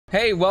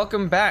Hey,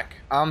 welcome back.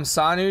 I'm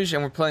Sonouge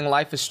and we're playing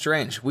Life is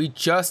Strange. We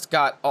just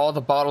got all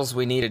the bottles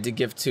we needed to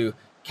give to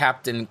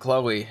Captain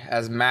Chloe,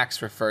 as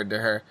Max referred to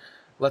her.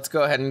 Let's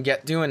go ahead and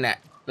get doing that.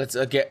 Let's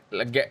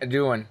get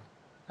doing.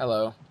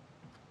 Hello.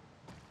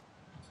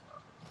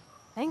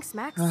 Thanks,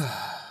 Max.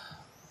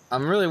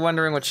 I'm really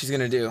wondering what she's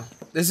gonna do.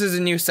 This is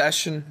a new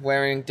session,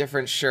 wearing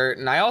different shirt,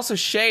 and I also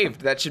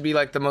shaved. That should be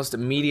like the most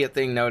immediate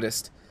thing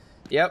noticed.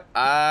 Yep,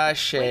 I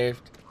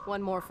shaved. Wait,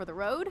 one more for the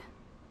road.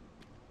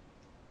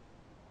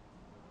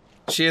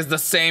 She is the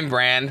same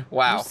brand.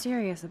 Wow. You're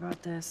serious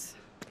about this.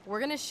 We're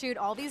gonna shoot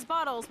all these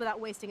bottles without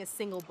wasting a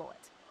single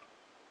bullet.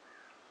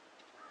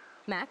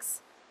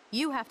 Max,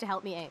 you have to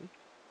help me aim.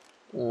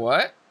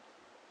 What?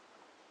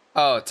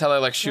 Oh, tell her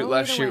like shoot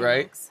left, shoot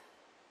right. Max.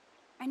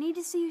 I need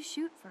to see you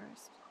shoot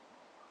first.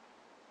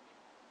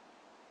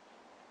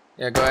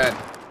 Yeah, go ahead.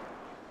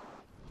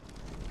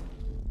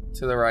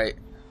 To the right.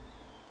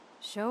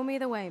 Show me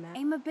the way, Max.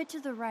 Aim a bit to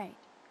the right.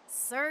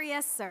 Sir,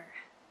 yes, sir.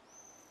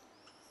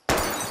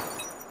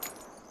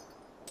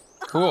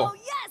 Cool. Oh,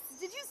 yes!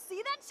 Did you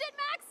see that shit,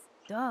 Max?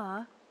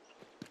 Duh.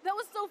 That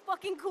was so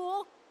fucking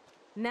cool.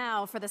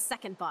 Now for the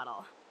second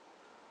bottle.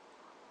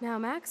 Now,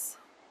 Max,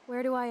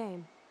 where do I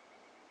aim?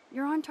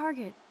 You're on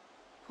target.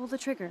 Pull the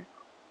trigger.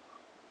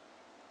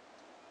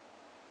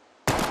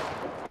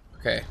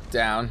 Okay,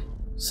 down.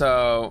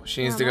 So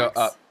she needs to go Max,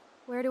 up.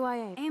 Where do I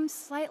aim? Aim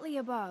slightly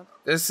above.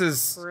 This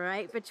is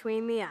Right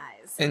between the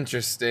eyes.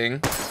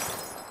 interesting.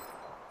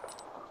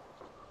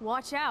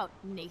 Watch out,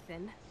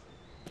 Nathan.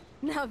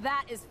 Now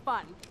that is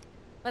fun.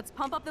 Let's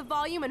pump up the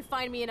volume and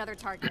find me another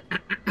target.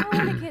 I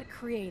want to get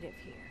creative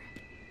here.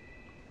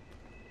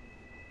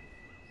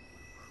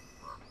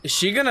 Is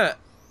she gonna?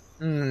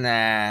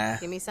 Nah.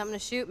 Give me something to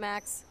shoot,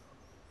 Max.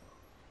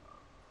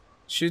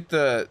 Shoot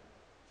the.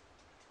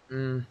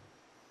 Hello?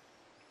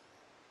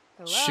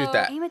 Shoot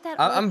that. Aim at that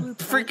I'm old blue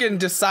plank. freaking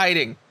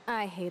deciding.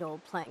 I hate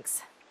old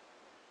planks.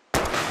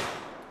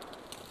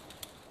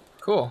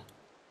 Cool.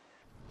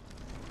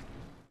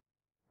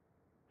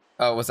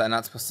 Oh, was I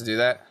not supposed to do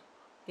that?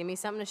 Give me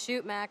something to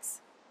shoot,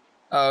 Max.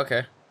 Oh,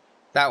 okay.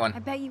 That I one.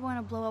 bet you want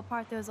to blow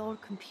apart those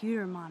old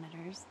computer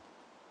monitors.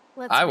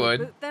 Let's I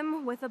would. reboot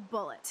them with a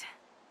bullet.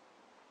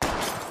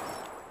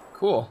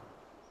 Cool.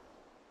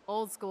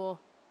 Old school.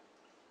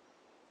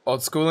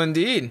 Old school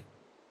indeed.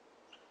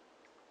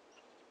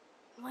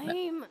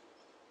 Lame.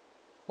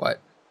 What?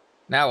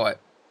 Now what?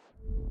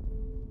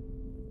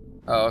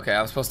 Oh, okay.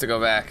 I'm supposed to go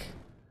back.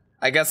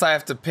 I guess I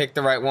have to pick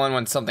the right one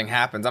when something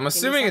happens. I'm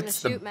assuming something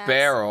it's to the shoot, Max.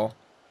 barrel.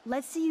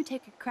 Let's see you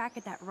take a crack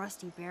at that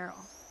rusty barrel.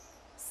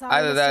 Sorry,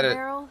 Either Mr. that or-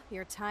 Barrel,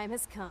 your time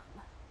has come.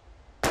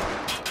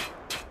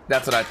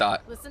 That's what I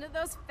thought. Listen to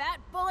those fat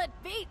bullet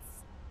beats.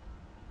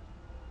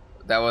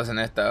 That wasn't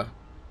it though.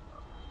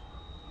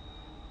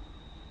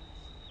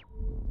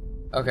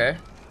 Okay.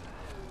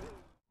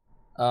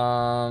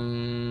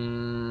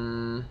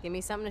 Give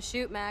me something to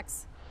shoot,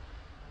 Max.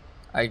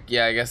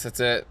 Yeah, I guess that's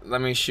it.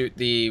 Let me shoot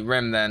the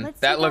rim then. Let's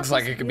That take looks out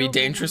like this it could be wheel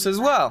rim dangerous on as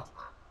the well.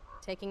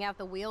 Taking out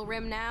the wheel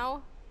rim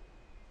now.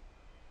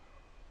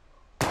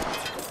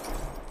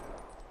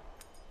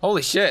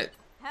 Holy shit.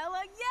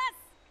 Hella yes!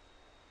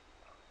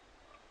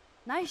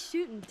 Nice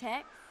shooting,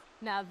 Tex.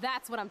 Now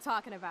that's what I'm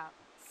talking about.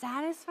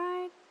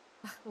 Satisfied?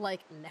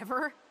 Like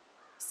never.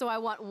 So I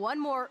want one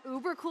more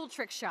uber cool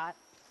trick shot.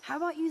 How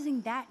about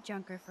using that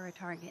junker for a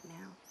target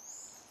now?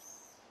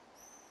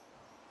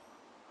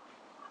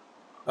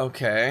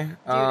 Okay. Dude,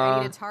 I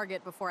need a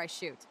target before I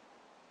shoot.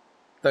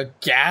 The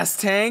gas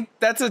tank?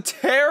 That's a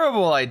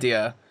terrible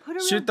idea. Put a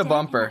real Shoot the dent in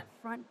bumper.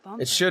 that front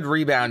bumper. It should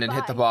rebound and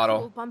hit the Bye, bottle.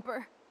 cool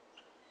bumper.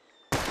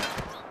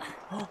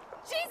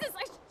 Jesus,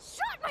 I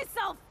shot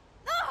myself!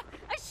 Ugh,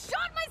 I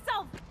shot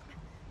myself!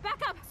 Back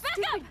up, back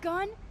up! Stupid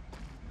gun.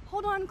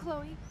 Hold on,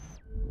 Chloe.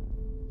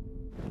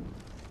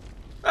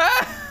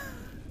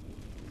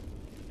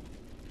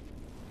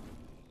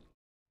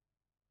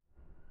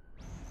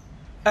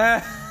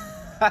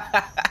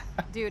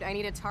 Dude, I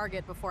need a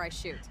target before I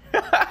shoot.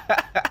 How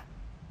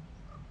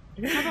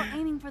about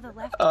aiming for the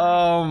left?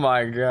 Oh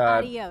my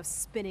god. Adios,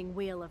 spinning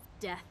wheel of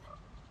death.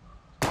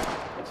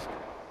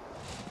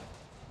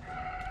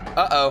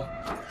 Uh-oh.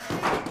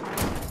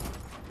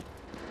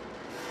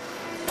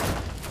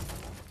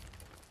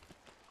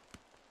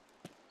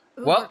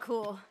 Uber Well-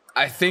 cool.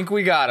 I think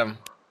we got him.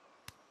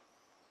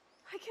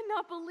 I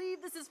cannot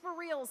believe this is for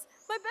reals.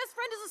 My best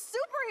friend is a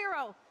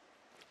superhero.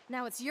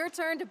 Now it's your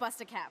turn to bust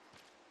a cap.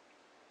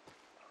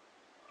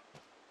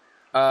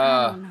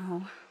 I don't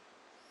know.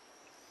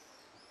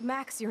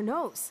 Max, your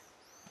nose.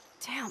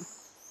 Damn.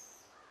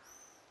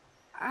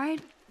 I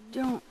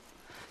don't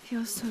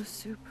feel so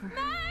super.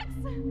 Max!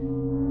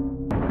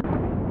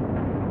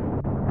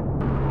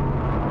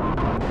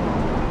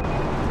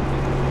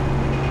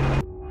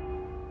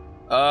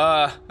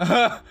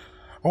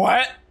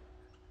 What?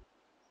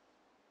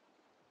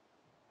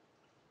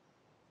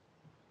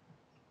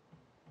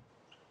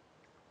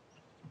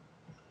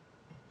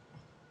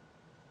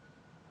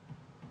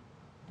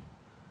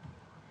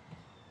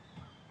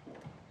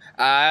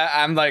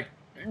 I'm like,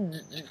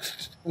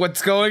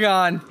 what's going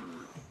on?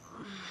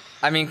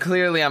 I mean,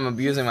 clearly I'm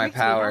abusing my Freaked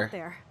me out power.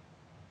 there.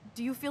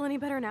 Do you feel any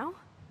better now?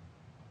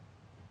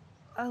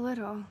 A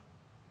little.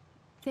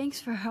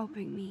 Thanks for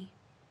helping me.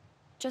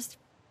 Just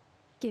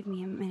give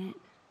me a minute.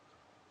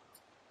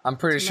 I'm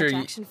pretty Too sure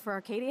much action for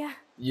Arcadia?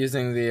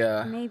 using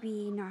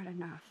Maybe not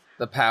enough.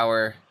 the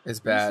power is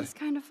bad. This is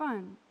kind of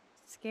fun.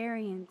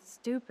 Scary and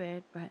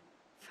stupid, but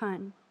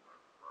fun.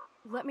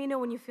 Let me know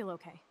when you feel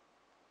okay.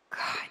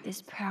 God,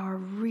 this power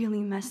really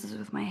messes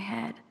with my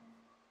head.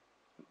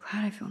 I'm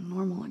glad I feel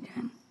normal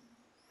again.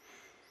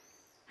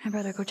 I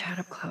better go chat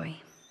up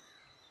Chloe.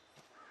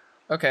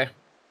 Okay.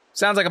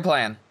 Sounds like a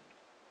plan.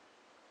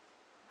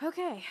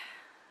 Okay.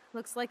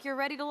 Looks like you're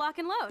ready to lock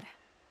and load.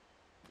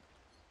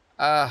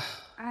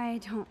 I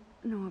don't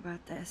know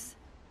about this.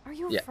 Are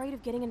you Yeah. afraid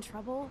of getting in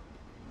trouble?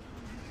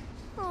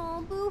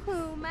 Oh,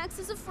 boo-hoo. Max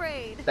is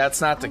afraid.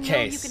 That's not the I know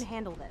case. you can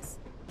handle this.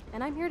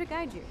 And I'm here to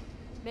guide you.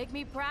 Make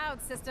me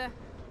proud, sister.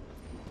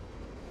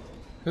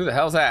 Who the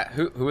hell's that?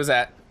 Who is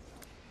that?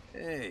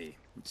 Hey,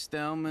 it's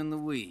Thelma and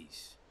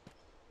Louise.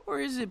 Or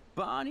is it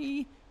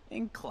Bonnie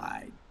and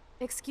Clyde?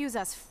 Excuse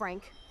us,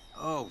 Frank.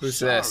 Oh, Who's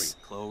sorry, this?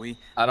 Chloe.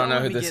 I don't know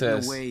let who me this get in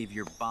is. the way of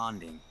your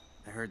bonding.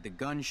 I heard the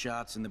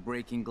gunshots and the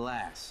breaking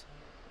glass.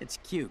 It's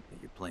cute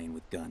that you're playing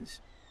with guns.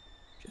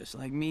 Just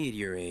like me at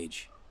your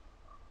age.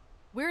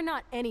 We're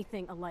not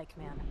anything alike,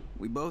 man.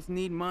 We both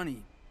need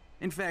money.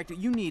 In fact,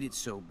 you need it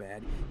so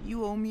bad,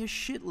 you owe me a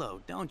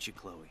shitload, don't you,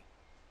 Chloe?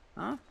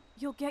 Huh?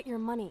 You'll get your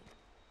money.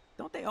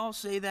 Don't they all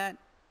say that?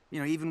 You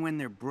know, even when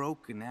they're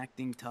broke and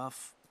acting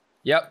tough?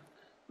 Yep.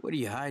 What are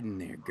you hiding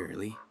there,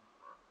 girlie?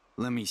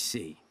 Let me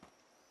see.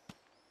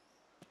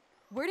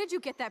 Where did you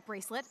get that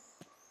bracelet?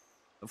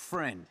 A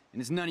friend,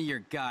 and it's none of your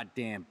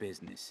goddamn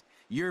business.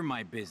 You're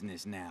my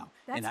business now.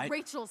 That's and I...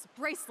 Rachel's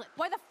bracelet.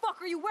 Why the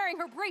fuck are you wearing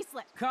her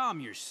bracelet? Calm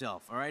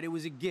yourself, all right? It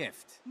was a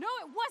gift. No,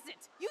 it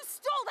wasn't. You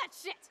stole that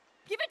shit.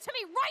 Give it to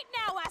me right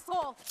now,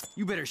 asshole.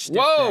 You better step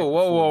Whoa, back whoa,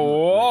 before you whoa,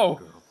 look whoa.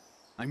 red, girl.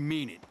 I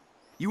mean it.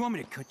 You want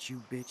me to cut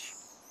you, bitch?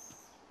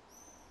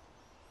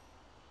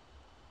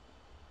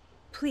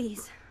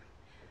 Please.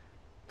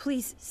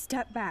 Please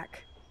step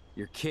back.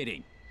 You're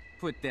kidding.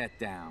 Put that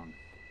down.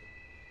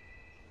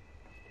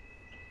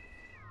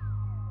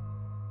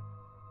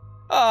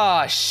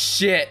 Oh,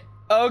 shit.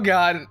 Oh,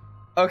 God.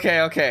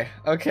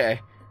 Okay.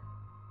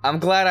 I'm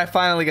glad I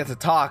finally get to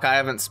talk. I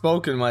haven't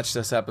spoken much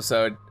this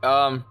episode.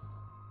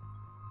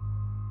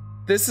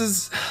 This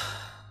is...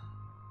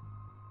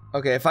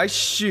 Okay, if I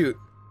shoot,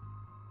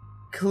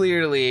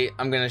 clearly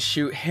I'm gonna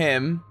shoot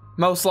him.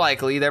 Most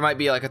likely. There might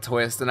be like a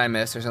twist and I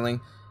miss or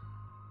something.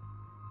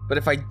 But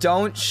if I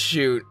don't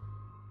shoot,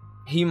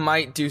 he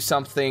might do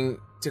something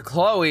to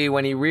Chloe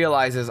when he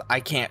realizes I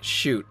can't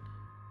shoot.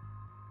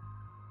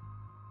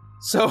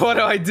 So what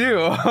do I do?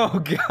 Oh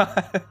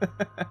god.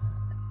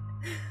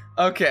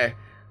 Okay.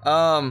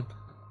 Oh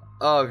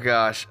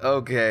gosh.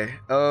 Okay.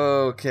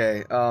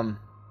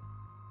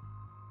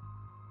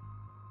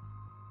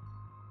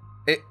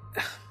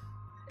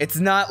 It's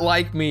not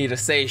like me to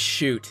say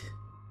shoot.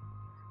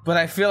 But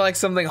I feel like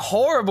something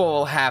horrible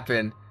will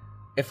happen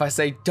if I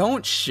say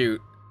don't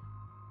shoot.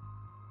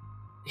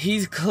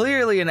 He's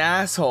clearly an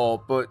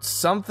asshole, but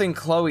something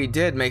Chloe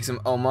did makes him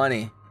owe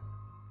money.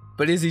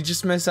 But is he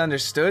just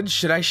misunderstood?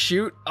 Should I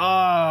shoot?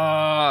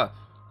 Ah.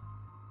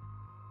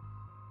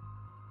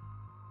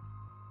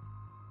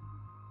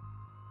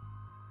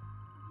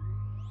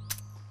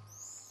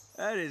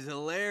 That is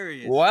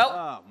hilarious.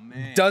 Well, oh,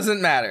 man.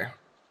 doesn't matter.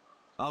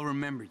 I'll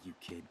remember you,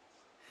 kid.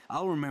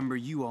 I'll remember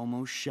you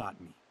almost shot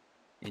me.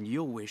 And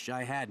you'll wish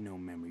I had no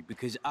memory,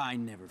 because I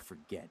never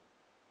forget.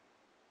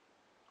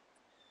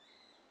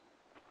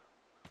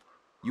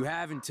 You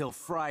have until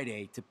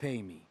Friday to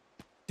pay me.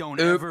 Don't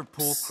ever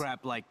pull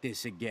crap like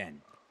this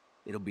again.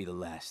 It'll be the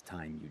last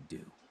time you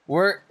do.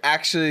 We're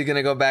actually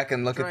gonna go back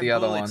and look Try at the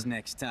other bullets one.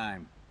 next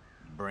time,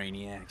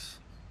 brainiacs.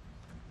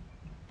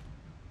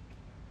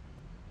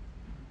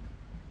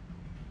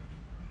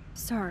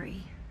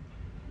 Sorry.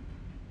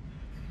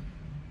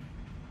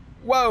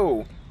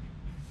 Whoa!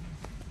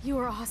 You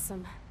were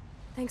awesome.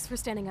 Thanks for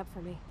standing up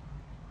for me.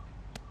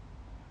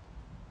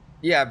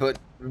 Yeah, but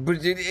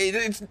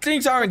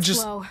things aren't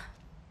just... Slow.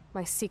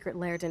 My secret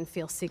lair didn't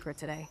feel secret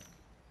today.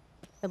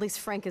 At least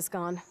Frank is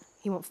gone.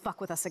 He won't fuck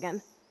with us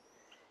again.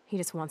 He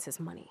just wants his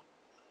money.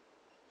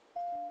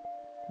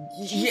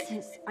 Yeah.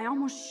 Jesus, I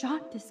almost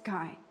shot this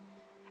guy.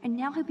 And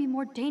now he'll be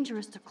more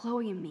dangerous to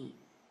Chloe and me.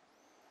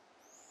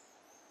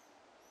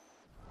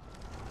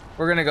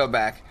 We're gonna go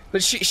back.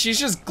 But she's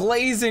just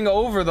glazing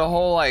over the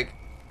whole, like...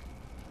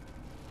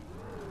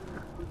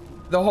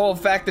 The whole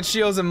fact that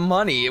she owes him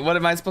money. What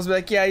am I supposed to be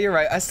like? Yeah, you're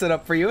right. I stood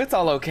up for you. It's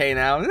all okay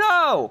now.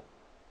 No!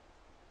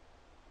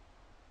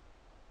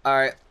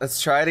 Alright,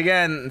 let's try it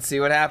again and see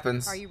what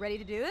happens. Are you ready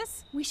to do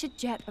this? We should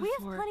jet before. We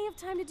have plenty of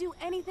time to do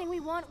anything we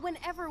want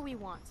whenever we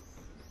want.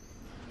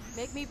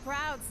 Make me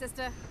proud,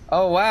 sister.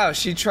 Oh wow,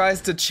 she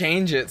tries to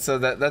change it so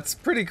that's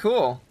pretty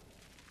cool.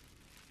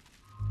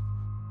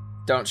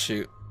 Don't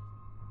shoot.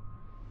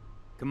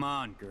 Come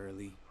on,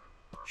 girlie.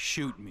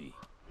 Shoot me.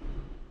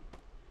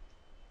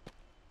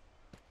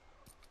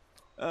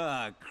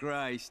 Ah,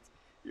 Christ.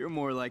 You're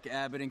more like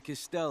Abbott and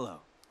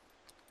Costello.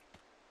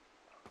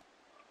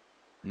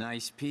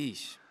 Nice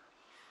piece.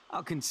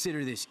 I'll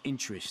consider this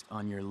interest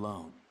on your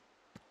loan.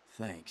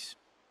 Thanks.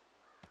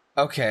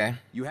 Okay.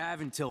 You have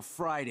until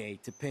Friday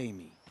to pay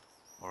me,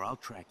 or I'll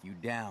track you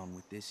down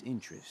with this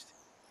interest.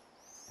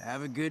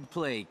 Have a good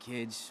play,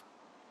 kids.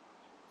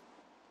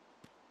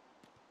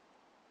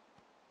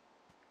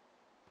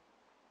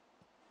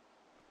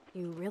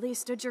 You really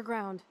stood your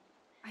ground.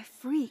 I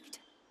freaked.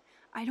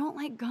 I don't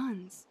like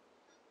guns.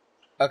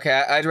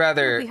 Okay, I'd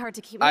rather It'd be hard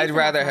to keep I'd Nathan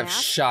rather off my have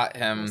ass. shot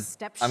him. Those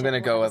step I'm gonna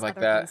shit go will with have his like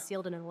other that.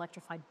 Concealed in an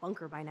electrified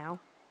bunker by now.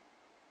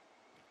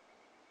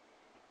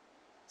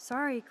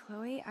 Sorry,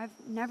 Chloe. I've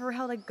never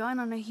held a gun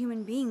on a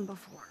human being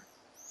before.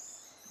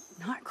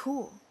 Not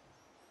cool.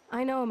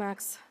 I know,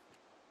 Max.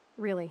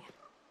 Really.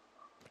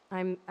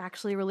 I'm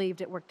actually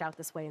relieved it worked out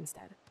this way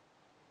instead.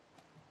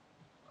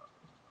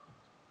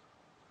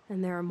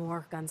 And there are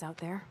more guns out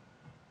there.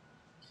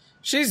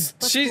 She's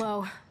Let's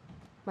blow.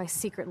 My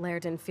secret lair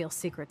didn't feel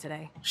secret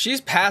today.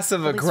 she's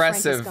passive At least Frank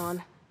aggressive. is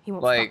gone. He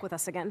won't like- fuck with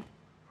us again.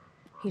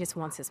 He just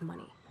wants his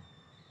money.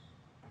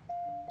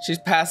 She's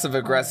passive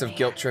aggressive man.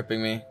 guilt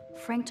tripping me.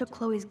 Frank took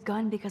Chloe's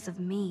gun because of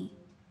me.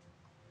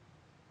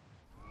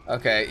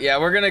 Okay, yeah,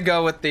 we're gonna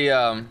go with the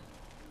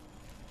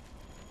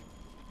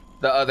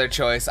other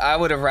choice. I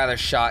would have rather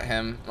shot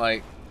him,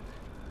 like,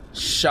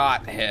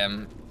 shot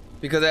him.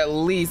 Because at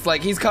least,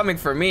 like, he's coming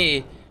for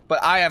me,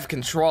 but I have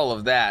control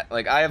of that.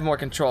 Like, I have more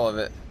control of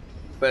it.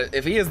 But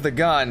if he has the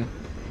gun,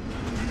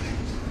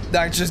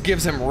 that just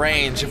gives him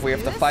range if we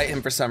have to fight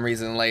him for some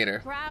reason later.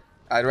 Crap.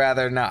 I'd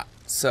rather not.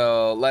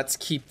 So, let's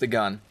keep the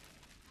gun.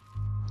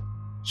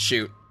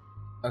 Shoot.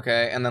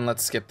 Okay, and then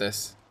let's skip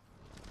this.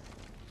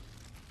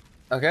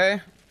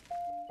 Okay.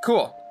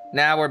 Cool.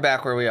 Now we're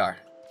back where we are.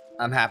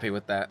 I'm happy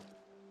with that.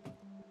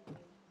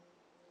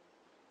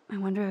 I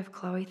wonder if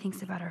Chloe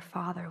thinks about her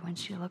father when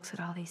she looks at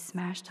all these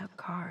smashed up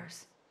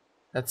cars.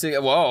 That's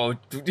it. Whoa.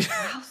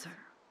 Wowzer.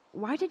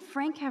 Why did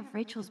Frank have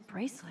Rachel's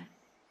bracelet?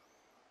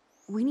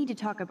 We need to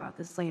talk about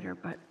this later,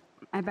 but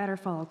I better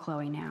follow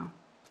Chloe now.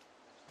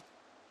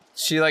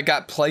 She like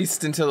got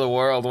placed into the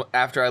world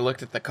after I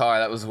looked at the car.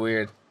 That was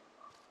weird.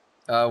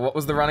 What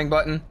was the running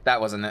button? That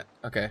wasn't it.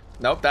 Okay.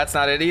 Nope, that's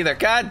not it either.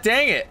 God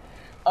dang it.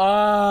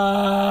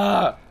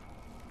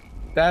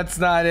 That's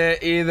not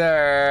it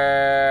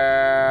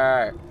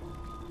either.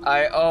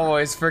 I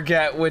always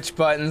forget which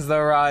button's the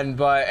run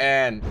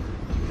button.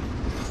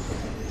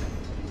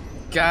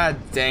 God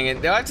dang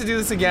it. Do I have to do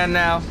this again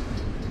now?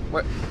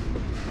 What?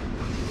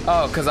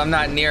 Oh, because I'm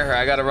not near her.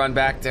 I gotta run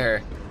back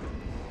to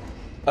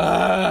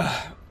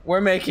her.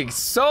 We're making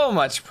so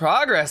much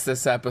progress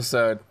this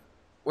episode.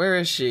 Where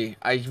is she?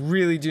 I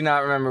really do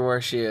not remember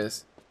where she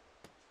is.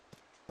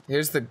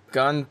 Here's the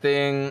gun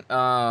thing.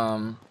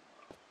 I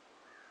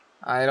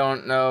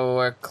don't know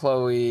where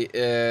Chloe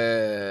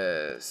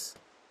is.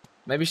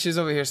 Maybe she's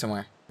over here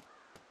somewhere.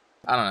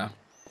 I don't know.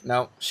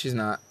 Nope, she's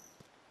not.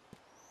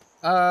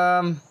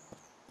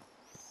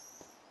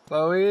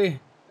 Chloe?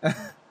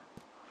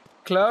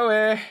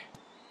 Chloe?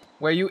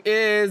 Where you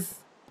is?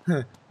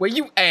 Where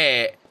you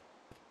at?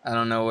 I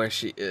don't know where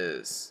she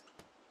is.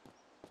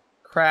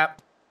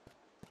 Crap.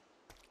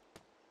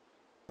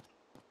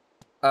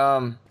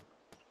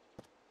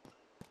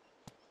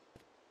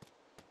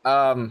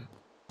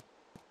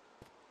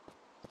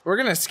 We're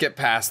gonna skip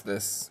past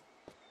this.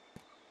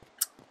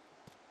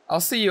 I'll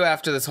see you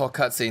after this whole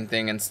cutscene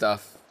thing and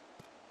stuff.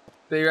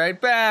 Be right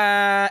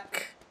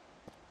back.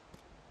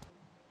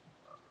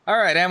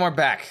 Alright, and we're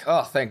back.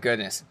 Oh, thank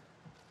goodness.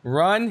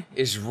 Run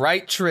is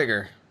right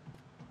trigger.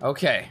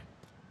 Okay.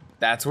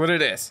 That's what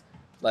it is.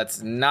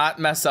 Let's not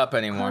mess up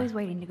anymore. Chloe's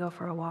waiting to go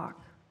for a walk.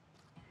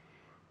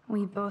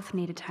 We both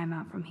need a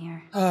timeout from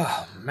here.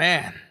 Oh,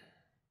 man.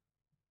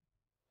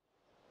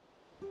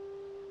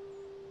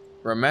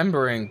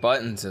 Remembering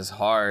buttons is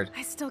hard.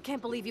 I still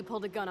can't believe you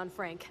pulled a gun on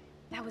Frank.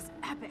 That was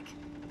epic.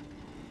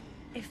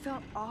 It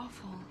felt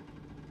awful.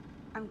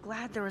 I'm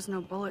glad there was no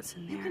bullets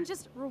in there. You can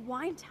just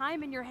rewind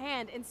time in your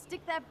hand and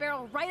stick that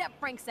barrel right up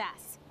Frank's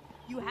ass.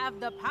 You have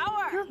the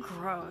power. You're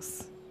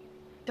gross.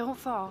 Don't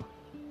fall.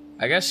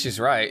 I guess she's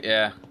right,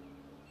 yeah.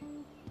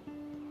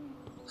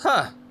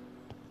 Huh.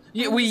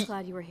 Yeah, I'm we... just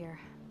glad you were here.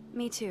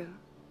 Me too.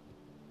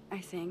 I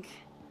think.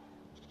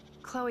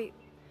 Chloe,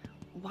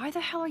 why the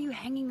hell are you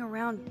hanging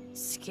around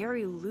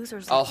scary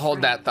losers like I'll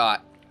hold Frank? that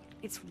thought.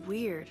 It's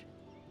weird.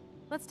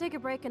 Let's take a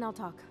break and I'll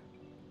talk.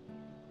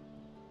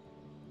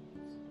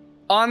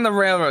 On the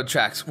railroad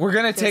tracks. We're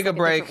gonna take a Feels like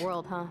break different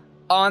world, huh?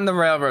 on the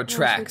railroad Wish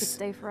we could tracks.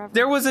 stay forever.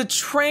 There was a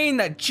train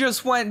that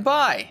just went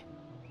by.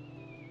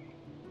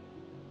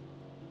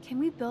 Can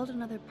we build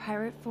another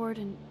pirate fort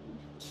and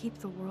keep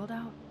the world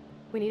out?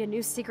 We need a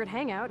new secret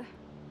hangout.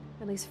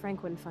 At least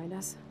Frank wouldn't find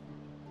us.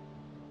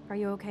 Are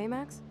you okay,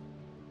 Max?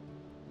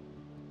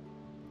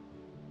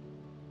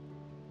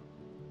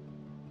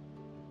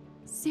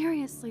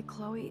 Seriously,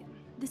 Chloe,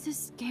 this is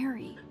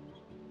scary.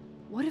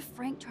 What if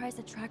Frank tries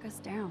to track us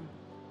down?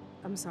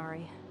 I'm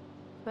sorry.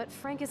 But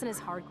Frank isn't as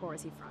hardcore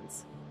as he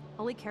fronts.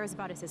 All he cares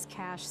about is his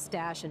cash,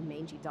 stash, and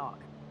mangy dog.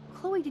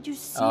 Chloe, did you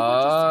see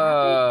what just happened?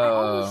 I Oh.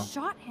 almost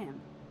shot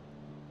him.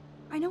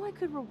 I know I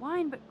could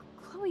rewind, but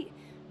Chloe,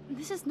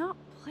 this is not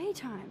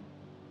playtime.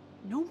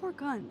 No more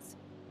guns.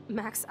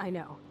 Max, I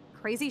know.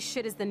 Crazy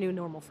shit is the new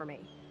normal for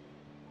me.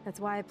 That's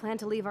why I plan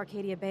to leave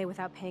Arcadia Bay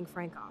without paying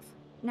Frank off.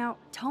 Now,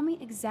 tell me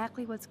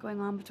exactly what's going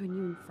on between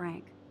you and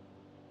Frank.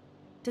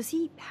 Does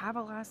he have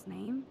a last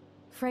name?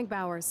 Frank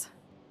Bowers.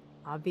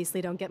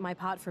 Obviously don't get my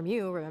pot from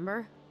you,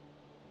 remember?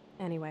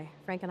 Anyway,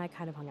 Frank and I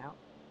kind of hung out.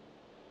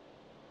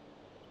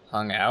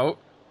 Hung out?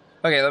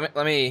 Okay,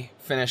 let me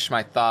finish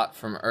my thought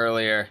from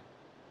earlier.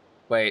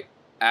 Wait,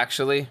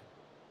 actually,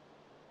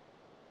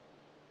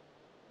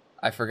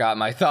 I forgot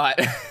my thought.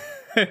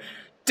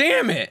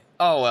 Damn it!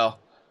 Oh well.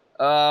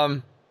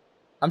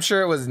 I'm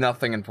sure it was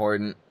nothing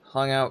important.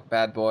 Hung out,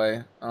 bad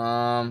boy.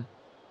 Let's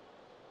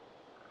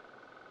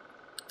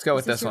go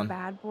with this your one.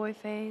 Bad boy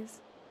phase?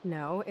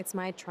 No, it's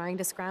my trying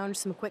to scrounge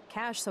some quick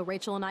cash so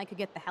Rachel and I could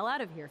get the hell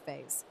out of here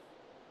phase.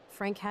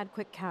 Frank had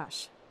quick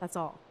cash, that's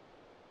all.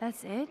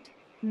 That's it?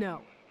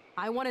 No,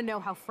 I want to know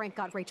how Frank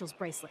got Rachel's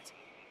bracelet.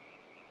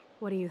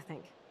 What do you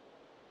think?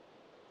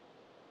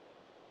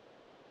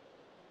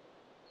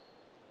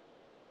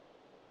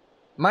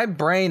 My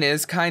brain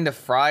is kind of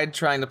fried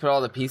trying to put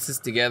all the pieces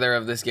together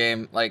of this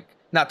game. Like,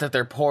 not that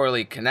they're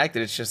poorly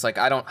connected, it's just like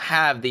I don't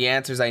have the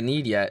answers I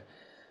need yet.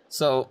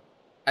 So,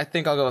 I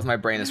think I'll go with my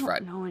brain is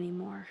fried. I don't know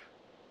anymore.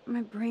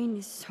 My brain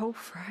is so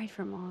fried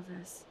from all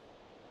this.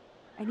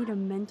 I need a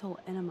mental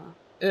enema.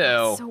 Ew.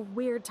 It's so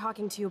weird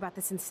talking to you about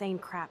this insane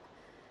crap.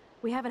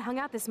 We haven't hung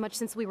out this much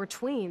since we were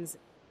tweens,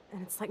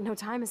 and it's like no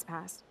time has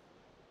passed.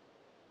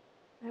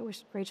 I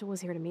wish Rachel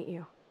was here to meet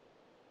you.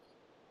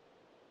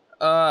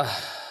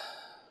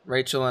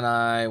 Rachel and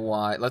I,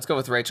 why? Let's go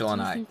with Rachel and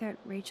Do you I. think that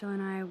Rachel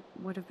and I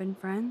would have been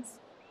friends?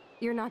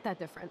 You're not that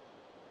different.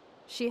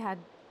 She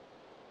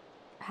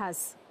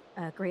has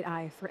a great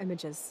eye for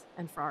images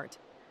and for art.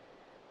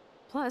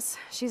 Plus,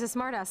 she's a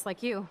smartass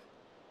like you.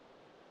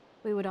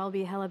 We would all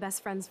be hella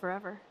best friends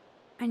forever.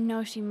 I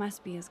know she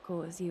must be as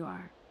cool as you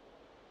are.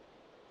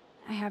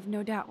 I have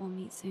no doubt we'll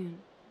meet soon.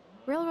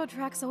 Railroad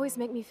tracks always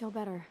make me feel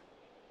better.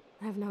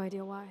 I have no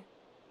idea why.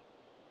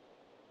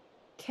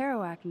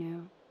 Kerouac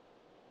knew.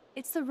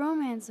 It's the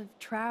romance of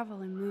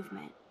travel and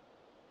movement.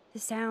 The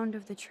sound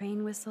of the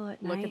train whistle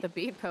at night. Look at the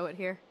beat poet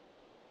here.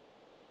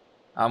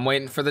 I'm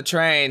waiting for the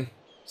train.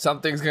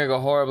 Something's gonna go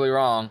horribly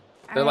wrong.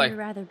 They're I'd like,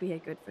 rather be a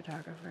good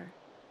photographer.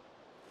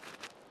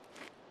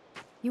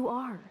 You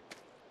are.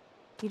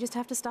 You just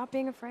have to stop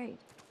being afraid.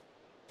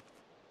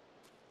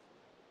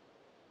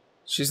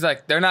 she's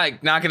like, they're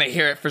not gonna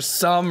hear it for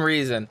some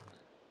reason.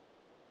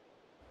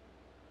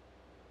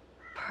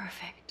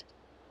 Perfect.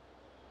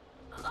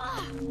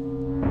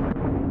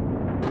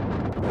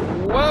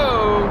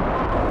 Whoa!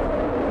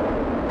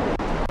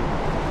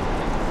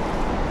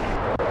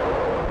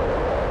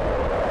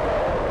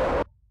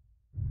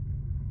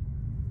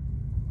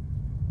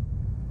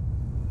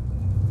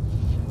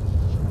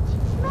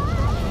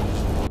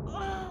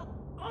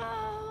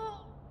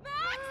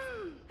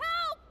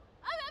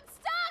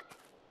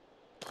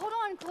 Hold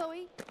on,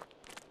 Chloe.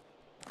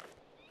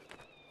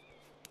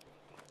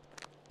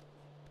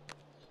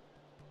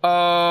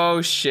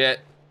 Oh shit.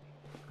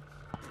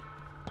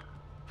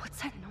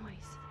 What's that noise?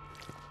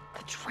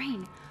 The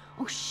train.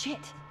 Oh shit.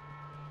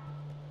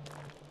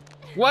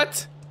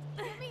 What?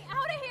 Get me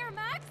out of here,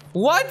 Max!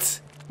 What?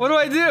 What do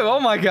I do?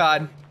 Oh my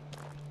god.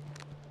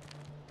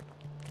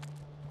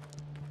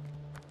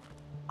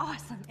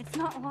 Awesome. It's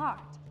not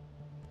locked.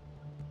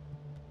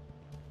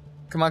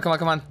 Come on, come on,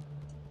 come on.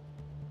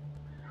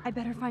 I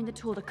better find a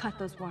tool to cut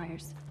those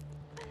wires.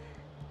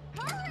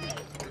 Hurry!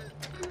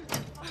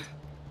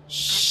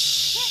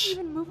 Shh. Can't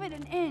even move it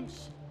an inch.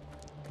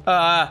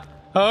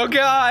 Oh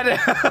god. Get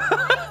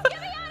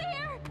me out of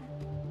here!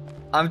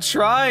 I'm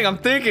trying, I'm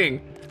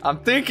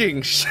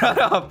thinking. Shut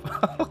up.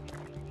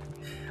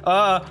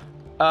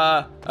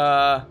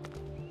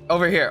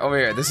 Over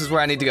here. This is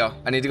where I need to go.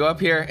 I need to go up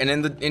here and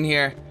in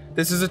here.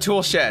 This is a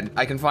tool shed.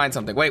 I can find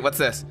something. Wait, what's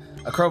this?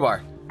 A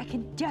crowbar. I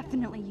can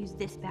definitely use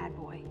this bad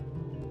boy.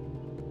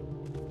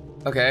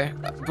 Okay.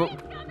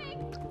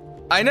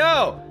 I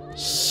know.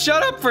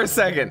 Shut up for a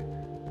second.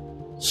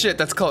 Shit,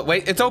 that's close.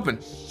 Wait, it's open.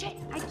 Shit,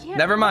 I can't.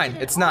 Never mind.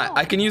 open it It's at not. all.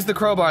 I can use the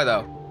crowbar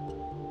though.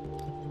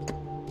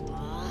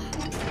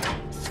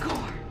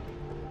 Score.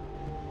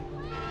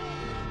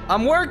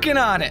 I'm working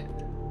on it.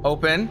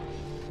 Open.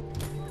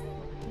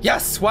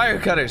 Yes, wire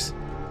cutters.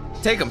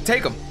 Take them.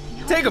 Take them.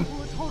 Take them.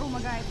 We're total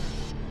MacGyver.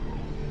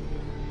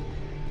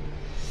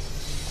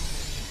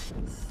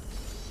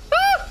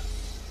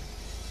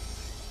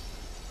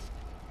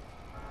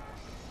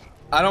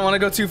 I don't want to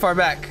go too far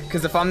back,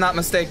 because if I'm not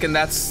mistaken,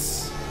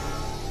 that's...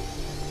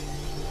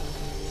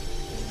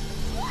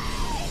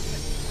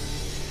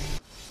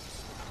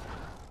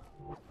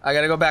 I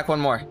gotta go back one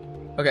more.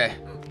 Okay.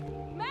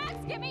 Max,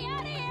 get me out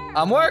of here!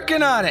 I'm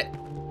working on it!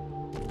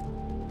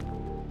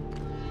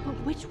 But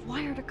which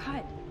wire to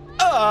cut?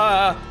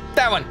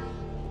 That one!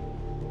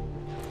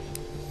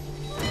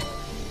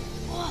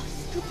 Oh,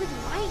 stupid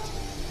light.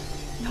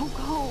 No,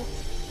 go.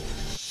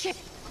 Shit.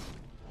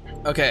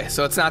 Okay,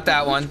 so it's not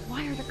that one.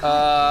 Wire to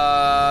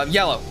cut.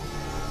 Yellow.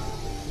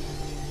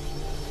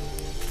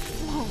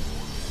 Whoa.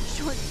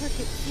 Short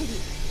circuit city.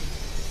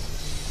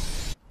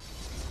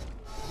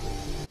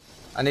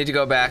 I need to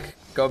go back.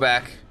 Go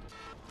back.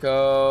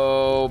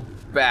 Go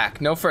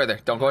back. No further.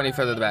 Don't go any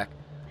further back.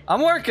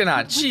 I'm working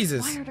on it.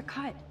 Jesus. Wire to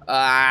cut.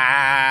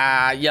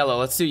 Yellow.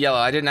 Let's do yellow.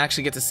 I didn't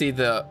actually get to see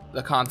the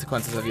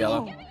consequences of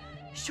yellow. Whoa.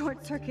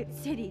 Short circuit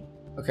city.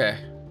 Okay.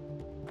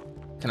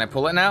 Can I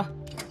pull it now?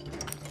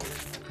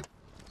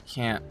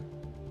 Can't.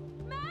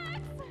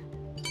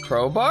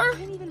 Crowbar?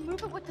 Can't even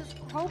move it with this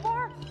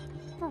crowbar?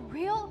 For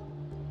real?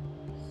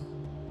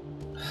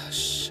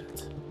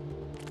 Shit.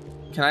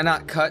 Can I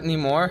not cut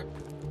anymore?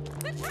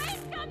 The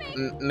train's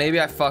coming! Maybe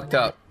I fucked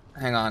up.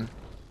 Hang on.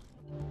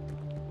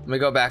 Let me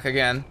go back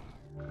again.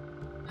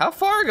 How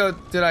far ago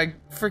did I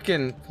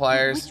freaking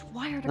pliers? Which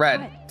wire to Red.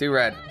 cut? Do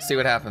red. See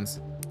what happens.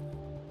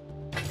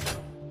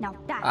 Now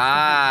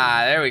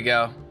that's There we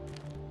go.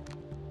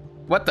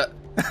 What the?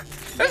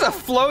 There's a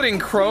floating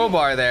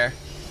crowbar there.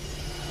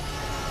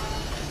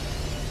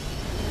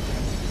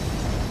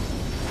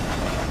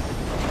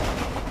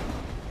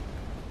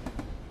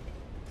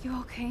 You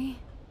okay?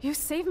 You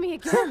saved me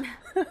again.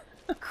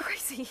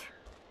 Crazy.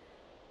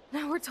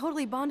 Now we're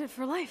totally bonded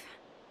for life.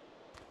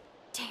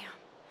 Damn.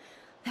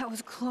 That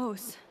was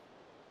close.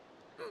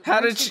 How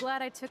Aren't did you she?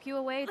 glad I took you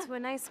away to a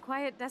nice,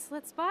 quiet,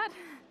 desolate spot?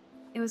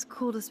 It was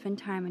cool to spend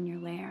time in your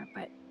lair,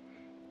 but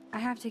I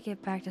have to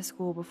get back to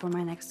school before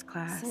my next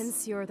class.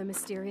 Since you're the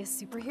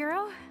mysterious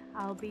superhero,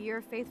 I'll be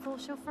your faithful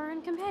chauffeur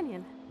and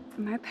companion.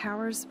 My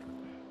powers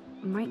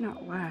might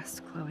not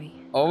last, Chloe.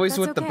 Always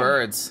That's with the okay.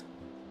 birds.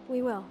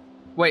 We will,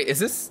 Wait, is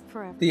this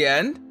forever. the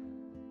end?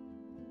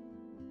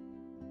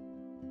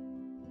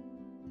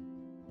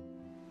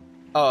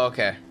 Oh,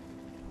 okay.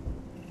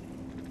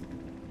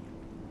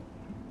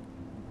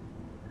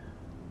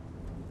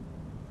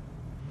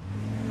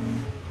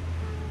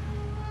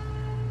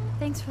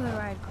 Thanks for the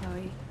ride,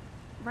 Chloe.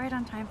 Right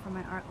on time for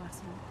my art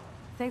lesson.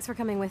 Thanks for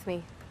coming with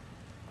me.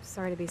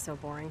 Sorry to be so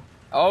boring.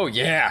 Oh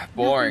yeah, Nothing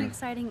boring.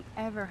 exciting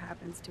ever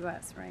happens to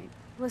us, right?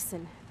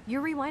 Listen,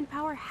 your rewind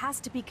power has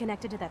to be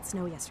connected to that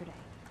snow yesterday.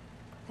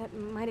 That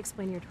might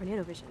explain your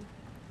tornado vision.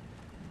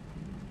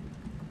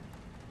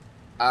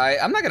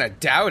 I'm not gonna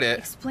doubt it.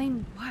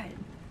 Explain what?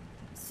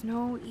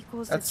 Snow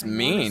equals That's the ginormous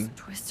mean.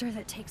 twister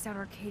that takes out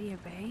Arcadia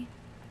Bay?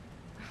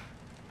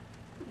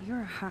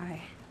 You're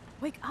high.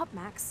 Wake up,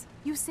 Max.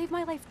 You saved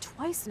my life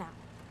twice now.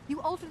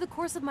 You altered the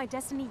course of my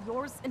destiny,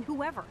 yours, and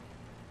whoever.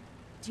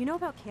 Do you know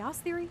about chaos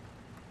theory?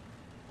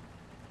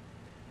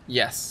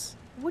 Yes.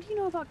 What do you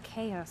know about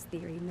chaos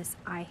theory, Miss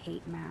I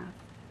Hate Math?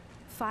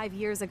 5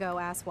 years ago,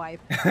 asswipe.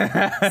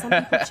 Some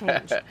people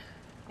change.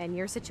 And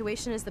your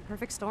situation is the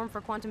perfect storm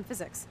for quantum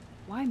physics.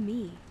 Why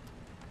me?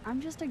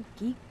 I'm just a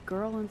geek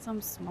girl in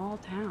some small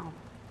town.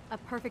 A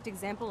perfect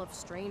example of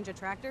strange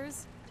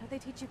attractors. Don't they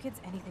teach you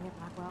kids anything at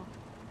Blackwell?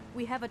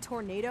 We have a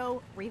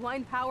tornado,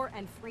 rewind power,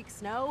 and freak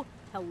snow.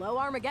 Hello,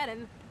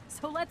 Armageddon.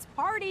 So let's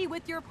party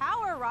with your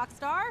power,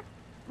 Rockstar!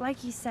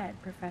 Like you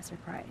said, Professor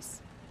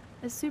Price,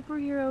 a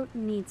superhero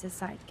needs a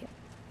sidekick.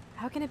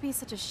 How can it be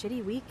such a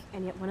shitty week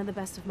and yet one of the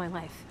best of my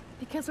life?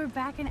 Because we're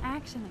back in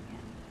action again.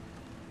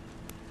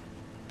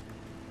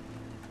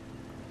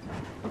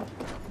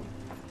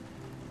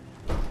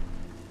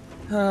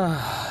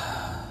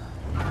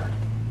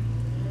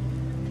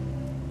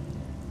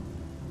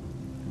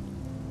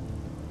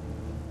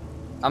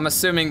 I'm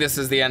assuming this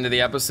is the end of the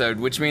episode,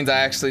 which means I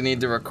actually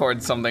need to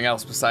record something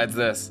else besides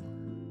this.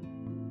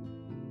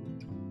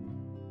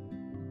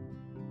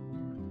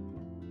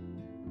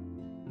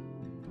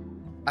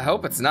 I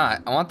hope it's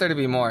not. I want there to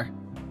be more.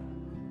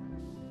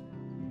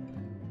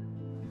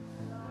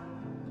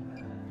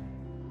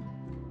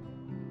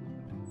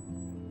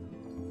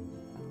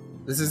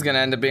 This is gonna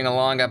end up being a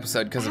long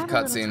episode because of I have a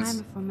little cutscenes.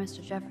 time before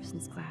Mr.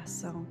 Jefferson's class,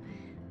 so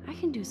I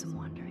can do some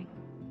wandering.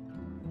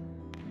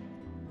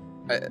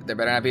 There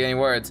better not be any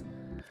words.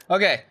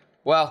 Okay,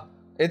 well,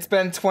 it's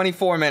been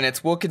 24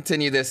 minutes. We'll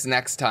continue this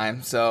next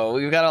time. So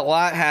we've got a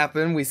lot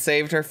happen. We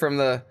saved her from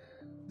the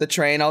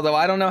train, although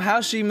I don't know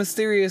how she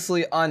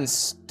mysteriously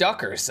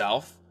unstuck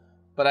herself.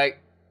 But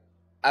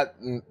I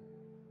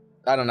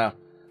don't know.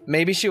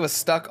 Maybe she was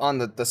stuck on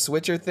the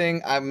switcher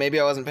thing. Maybe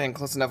I wasn't paying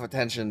close enough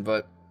attention,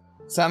 but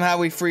somehow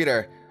we freed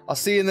her. I'll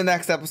see you in the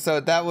next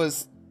episode. That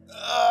was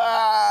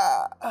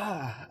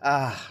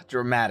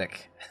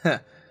dramatic.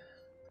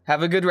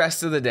 Have a good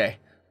rest of the day.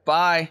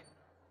 Bye.